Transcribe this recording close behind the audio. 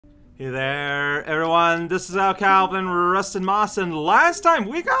Hey there, everyone. This is Al Calvin, Rusted Moss, and last time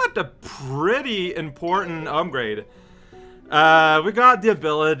we got a pretty important upgrade. We got the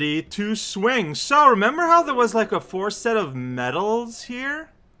ability to swing. So, remember how there was like a 4 set of medals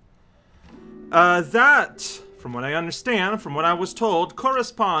here? That, from what I understand, from what I was told,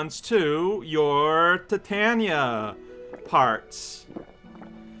 corresponds to your Titania parts.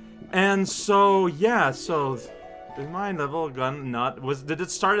 And so, yeah, so... Is my level gun not... Did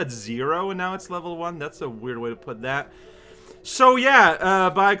it start at 0 and now it's level 1? That's a weird way to put that. So yeah,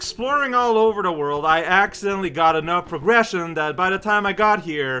 by exploring all over the world, I accidentally got enough progression that by the time I got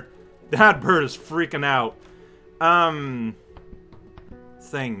here, that bird is freaking out.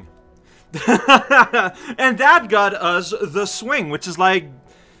 Thing. And that got us the swing, which is like...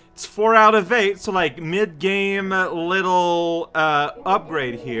 It's 4 out of 8, so like mid-game little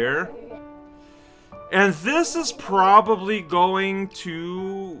upgrade here. And this is probably going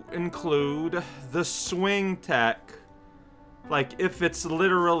to include the swing tech. Like, if it's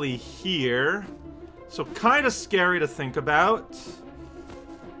literally here. So, kind of scary to think about.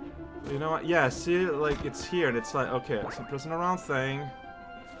 You know what? Yeah, see, like, it's here, and it's like, okay, so pressing the wrong thing.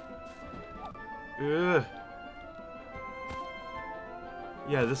 Ugh.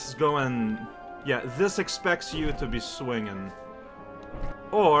 Yeah, this is going... Yeah, this expects you to be swinging.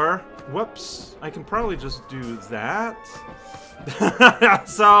 Or, whoops, I can probably just do that.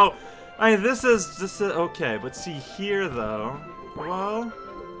 So, I mean, this is okay, but see here, though. Well...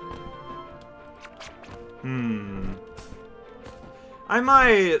 I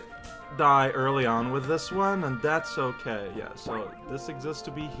might die early on with this one, and that's okay. Yeah, so this exists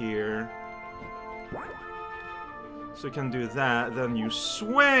to be here. So you can do that, then you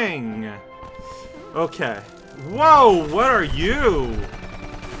swing! Okay. Whoa, what are you?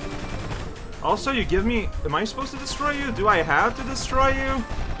 Also, you give me... Am I supposed to destroy you? Do I have to destroy you?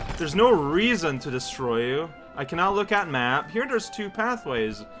 There's no reason to destroy you. I cannot look at map. Here, there's 2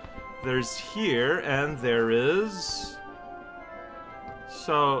 pathways. There's here, and there is...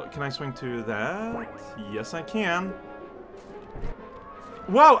 So, can I swing to that? Yes, I can.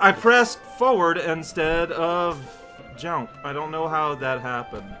 Whoa! I pressed forward instead of jump. I don't know how that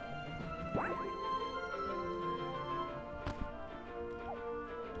happened.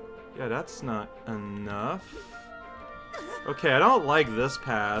 Yeah, that's not enough. Okay, I don't like this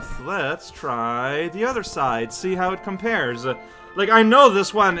path. Let's try the other side, see how it compares. Like, I know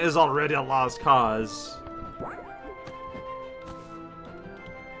this one is already a lost cause.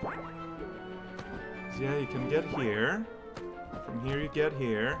 So yeah, you can get here. From here you get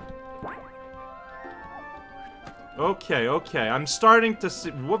here. Okay, okay, I'm starting to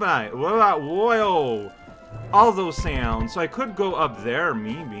see... What about... Whoa! All those sounds. So I could go up there,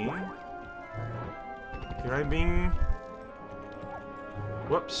 maybe. Here I'm being...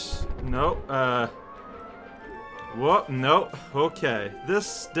 Whoops. No, Whoop, no. Okay.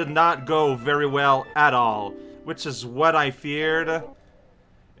 This did not go very well at all. Which is what I feared.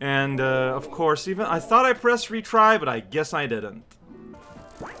 And, of course, even... I thought I pressed retry, but I guess I didn't.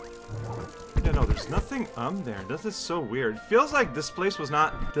 Yeah, no, there's nothing up there. This is so weird. Feels like this place was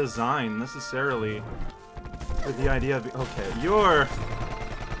not designed necessarily with the idea of... Okay, you're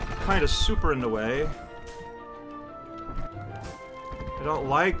kind of super in the way. I don't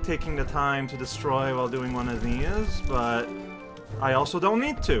like taking the time to destroy while doing one of these, but I also don't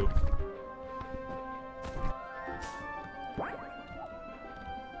need to.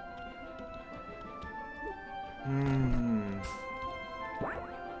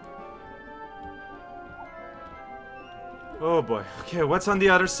 Oh boy. Okay, what's on the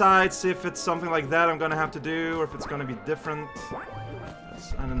other side? See if it's something like that I'm gonna have to do, or if it's gonna be different.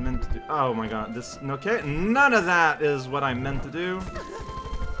 That's I didn't meant to do. Oh my god, this... Okay, none of that is what I meant to do.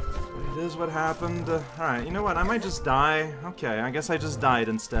 It is what happened. Alright, you know what? I might just die. Okay, I guess I just died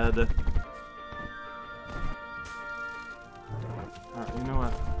instead. Alright, you know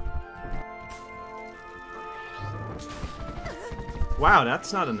what? Wow,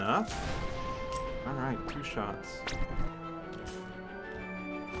 that's not enough. Alright, 2 shots.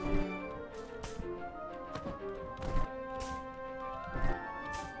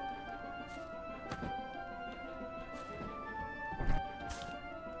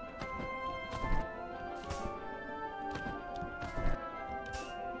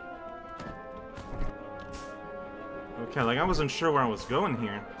 Okay, like I wasn't sure where I was going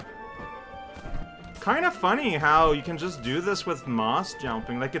here. Kind of funny how you can just do this with moss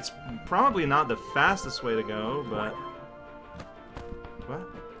jumping. Like, it's probably not the fastest way to go, but... What?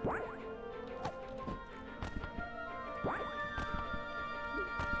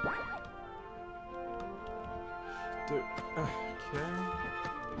 Dude, okay.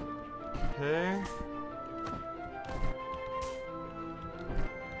 Okay.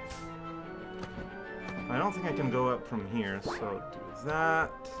 I don't think I can go up from here, so do that.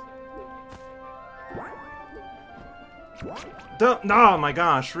 Oh my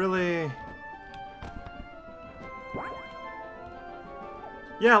gosh, really?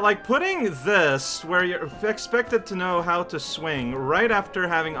 Yeah, like putting this where you're expected to know how to swing right after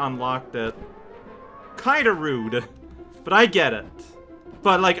having unlocked it. Kinda rude, but I get it.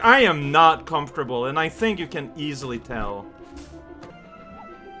 But like, I am not comfortable, and I think you can easily tell.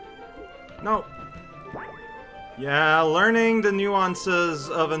 No. Yeah, learning the nuances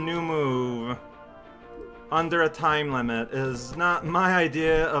of a new move under a time limit is not my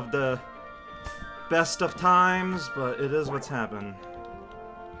idea of the best of times, but it is what's happened.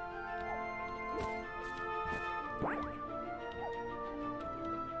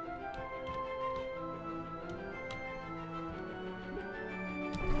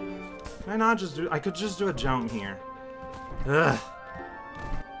 Why not just do... I could just do a jump here. Ugh.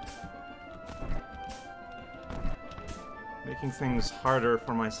 Making things harder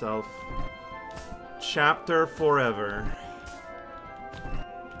for myself. Chapter forever.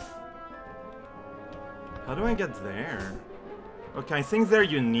 How do I get there? Okay, I think there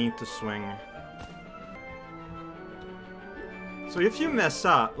you need to swing. So if you mess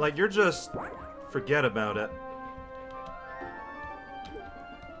up, like, you're just... forget about it.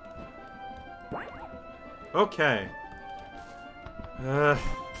 Okay.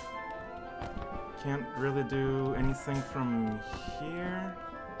 Can't really do anything from here.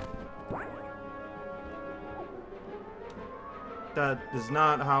 That is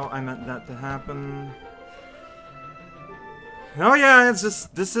not how I meant that to happen. Oh yeah, it's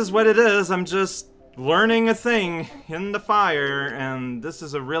just, this is what it is. I'm just learning a thing in the fire, and this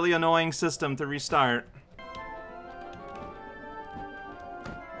is a really annoying system to restart.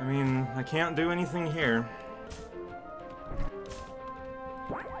 I mean, I can't do anything here.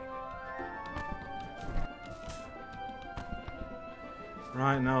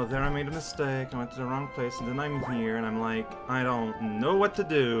 Right, no, there I made a mistake. I went to the wrong place, and then I'm here, and I'm like, I don't know what to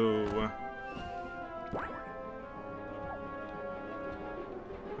do. I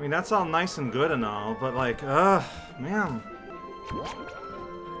mean, that's all nice and good and all, but like, man.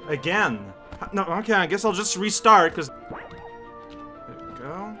 Again. No, okay, I guess I'll just restart, because... There we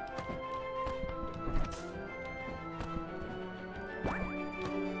go.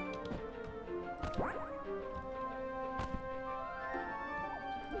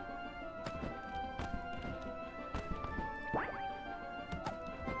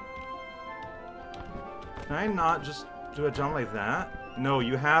 Can I not just do a jump like that? No,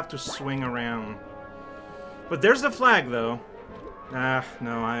 you have to swing around. But there's the flag, though. Ah,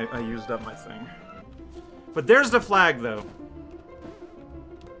 no, I used up my thing. But there's the flag, though.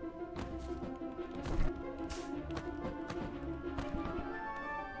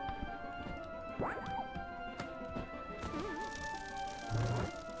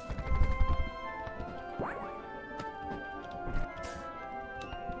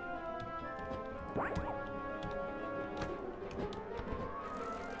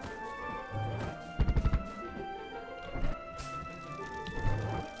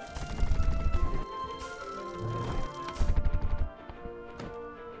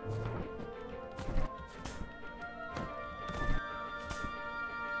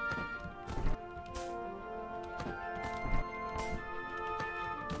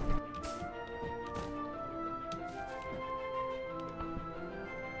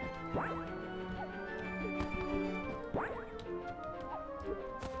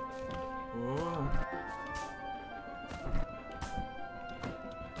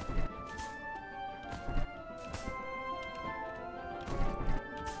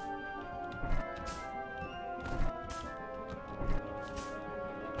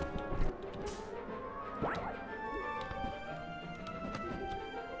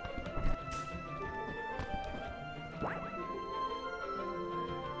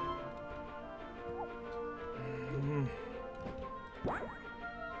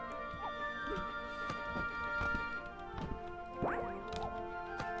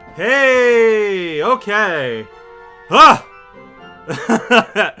 Hey! Okay. Ah!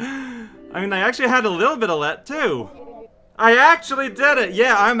 I mean, I actually had a little bit of let, too. I actually did it!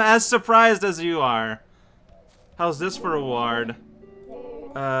 Yeah, I'm as surprised as you are. How's this for a reward?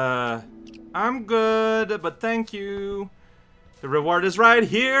 I'm good, but thank you. The reward is right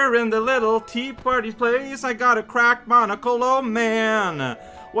here in the little tea party place. I got a cracked monocle, oh man.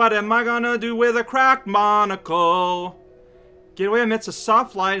 What am I gonna do with a cracked monocle? Getaway emits a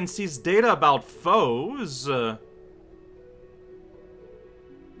soft light and sees data about foes.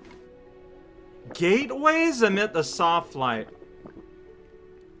 Gateways emit a soft light.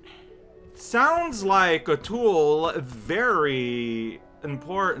 Sounds like a tool very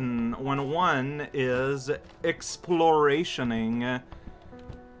important when one is explorationing.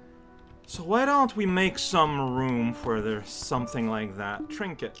 So why don't we make some room for there's something like that?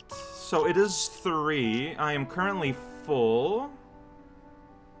 Trinket. So it is 3. I am currently full.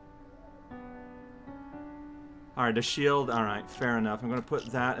 Alright, the shield. Alright, fair enough. I'm gonna put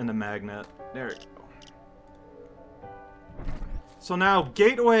that in a magnet. There we go. So now,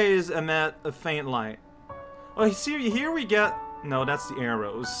 gateways emit a faint light. Oh, see, here we get... No, that's the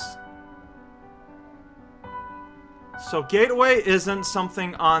arrows. So gateway isn't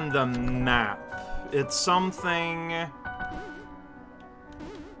something on the map. It's something...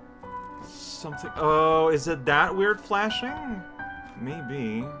 Something... Oh, is it that weird flashing?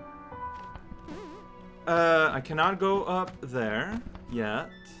 Maybe. I cannot go up there yet.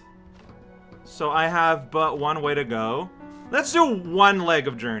 So I have but one way to go. Let's do one leg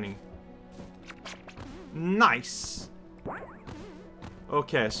of journey. Nice.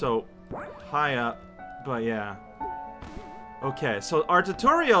 Okay, so high up, but yeah. Okay, so our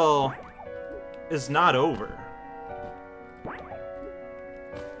tutorial is not over.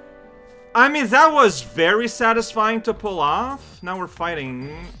 I mean, that was very satisfying to pull off. Now we're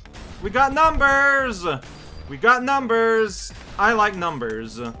fighting. We got numbers! We got numbers! I like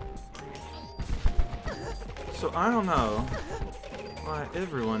numbers. So I don't know why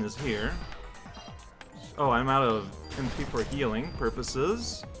everyone is here. Oh, I'm out of MP for healing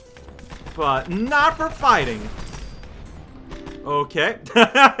purposes. But not for fighting. Okay.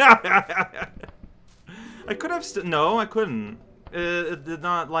 I could have no, I couldn't. It did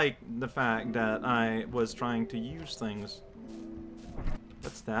not like the fact that I was trying to use things.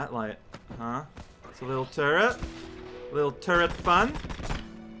 What's that light? Huh? It's a little turret. Little turret fun.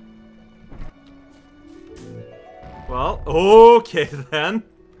 Well, okay then.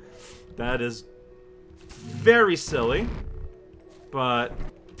 That is very silly, but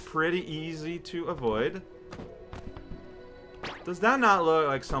pretty easy to avoid. Does that not look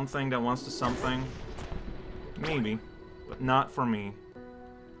like something that wants to something? Maybe, but not for me.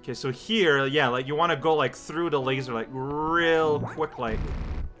 Okay, so here, yeah, like you want to go like through the laser, like real quick, like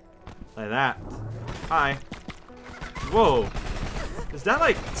that. Hi. Whoa. Is that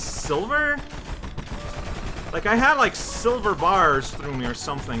like silver? Like I had like silver bars through me or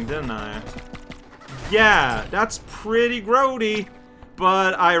something, didn't I? Yeah, that's pretty grody,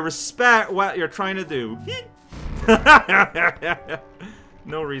 but I respect what you're trying to do.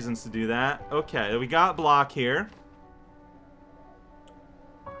 No reasons to do that. Okay, we got block here.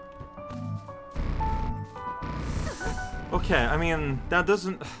 Okay, I mean, that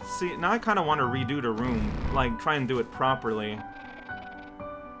doesn't... See, now I kind of want to redo the room. Like, try and do it properly.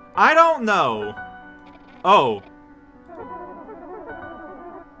 I don't know. Oh.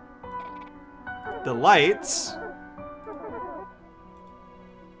 The lights.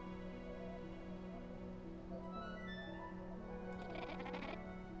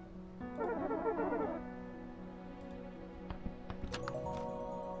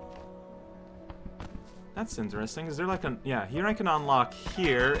 That's interesting. Is there like a... Yeah, here I can unlock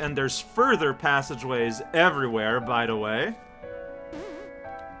here, and there's further passageways everywhere, by the way.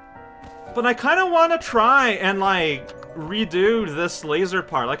 But I kind of want to try and, like, redo this laser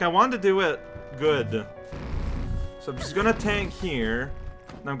part. Like, I want to do it good. So I'm just gonna tank here,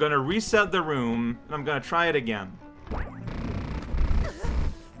 and I'm gonna reset the room, and I'm gonna try it again.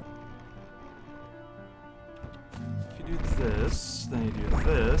 If you do this, then you do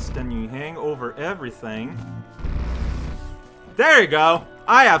this, then you hang over everything. There you go!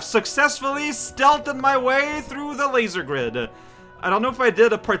 I have successfully stealthed my way through the laser grid. I don't know if I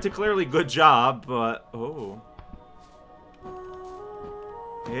did a particularly good job, but... Oh.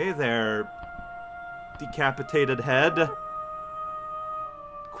 Hey there, decapitated head.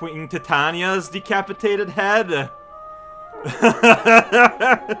 Queen Titania's decapitated head.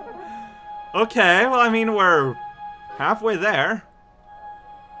 Okay, well, I mean, we're halfway there.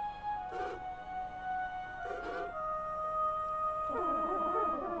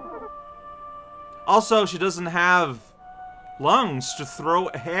 Also, she doesn't have lungs to throw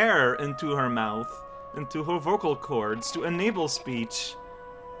hair into her mouth, into her vocal cords, to enable speech.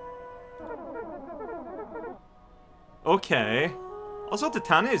 Okay. Also,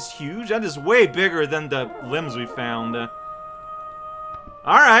 Titania is huge. That is way bigger than the limbs we found.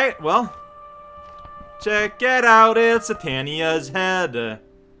 Alright, well. Check it out, it's Titania's head.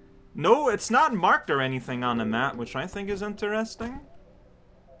 No, it's not marked or anything on the map, which I think is interesting.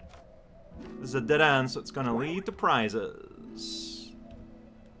 This is a dead end, so it's gonna lead to prizes.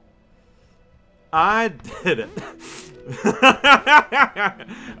 I did it.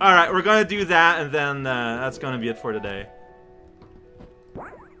 Alright, we're gonna do that, and then that's gonna be it for today.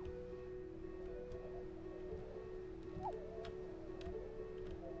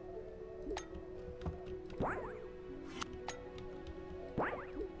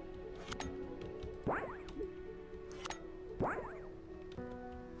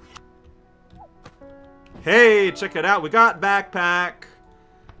 Hey, check it out, we got backpack.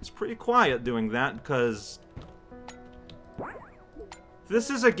 It's pretty quiet doing that, because this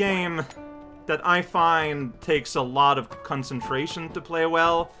is a game that I find takes a lot of concentration to play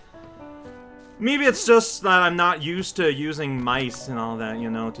well. Maybe it's just that I'm not used to using mice and all that, you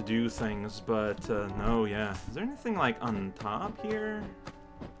know, to do things, but no, yeah. Is there anything, like, on top here?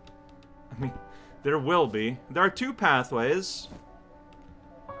 I mean, there will be. There are 2 pathways.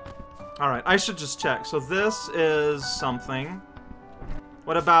 Alright, I should just check. So this is something.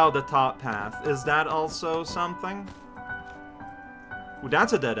 What about the top path? Is that also something? Ooh,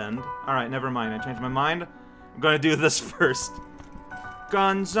 that's a dead end. Alright, never mind. I changed my mind. I'm gonna do this first.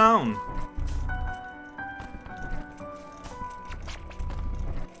 Gun zone.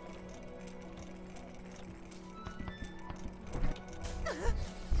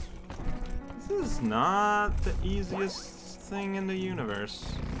 This is not the easiest thing in the universe.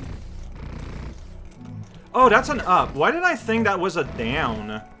 Oh, that's an up. Why did I think that was a down?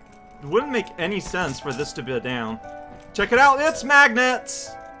 It wouldn't make any sense for this to be a down. Check it out, it's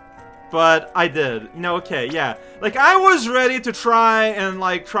magnets! But I did. You know, okay, yeah. Like, I was ready to try and,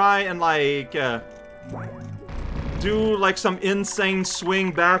 do, like, some insane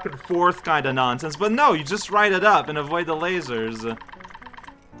swing back and forth kind of nonsense. But no, you just ride it up and avoid the lasers.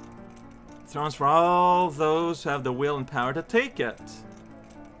 Thrones for all those who have the will and power to take it.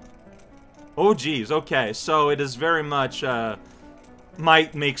 Oh geez, okay, so it is very much,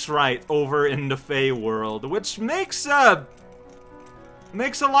 might makes right over in the Fey world, which makes a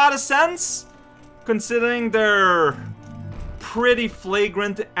lot of sense, considering their pretty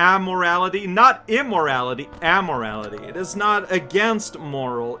flagrant amorality. Not immorality, amorality. It is not against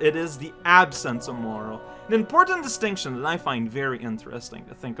moral, it is the absence of moral. An important distinction that I find very interesting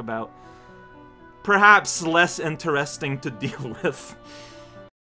to think about. Perhaps less interesting to deal with.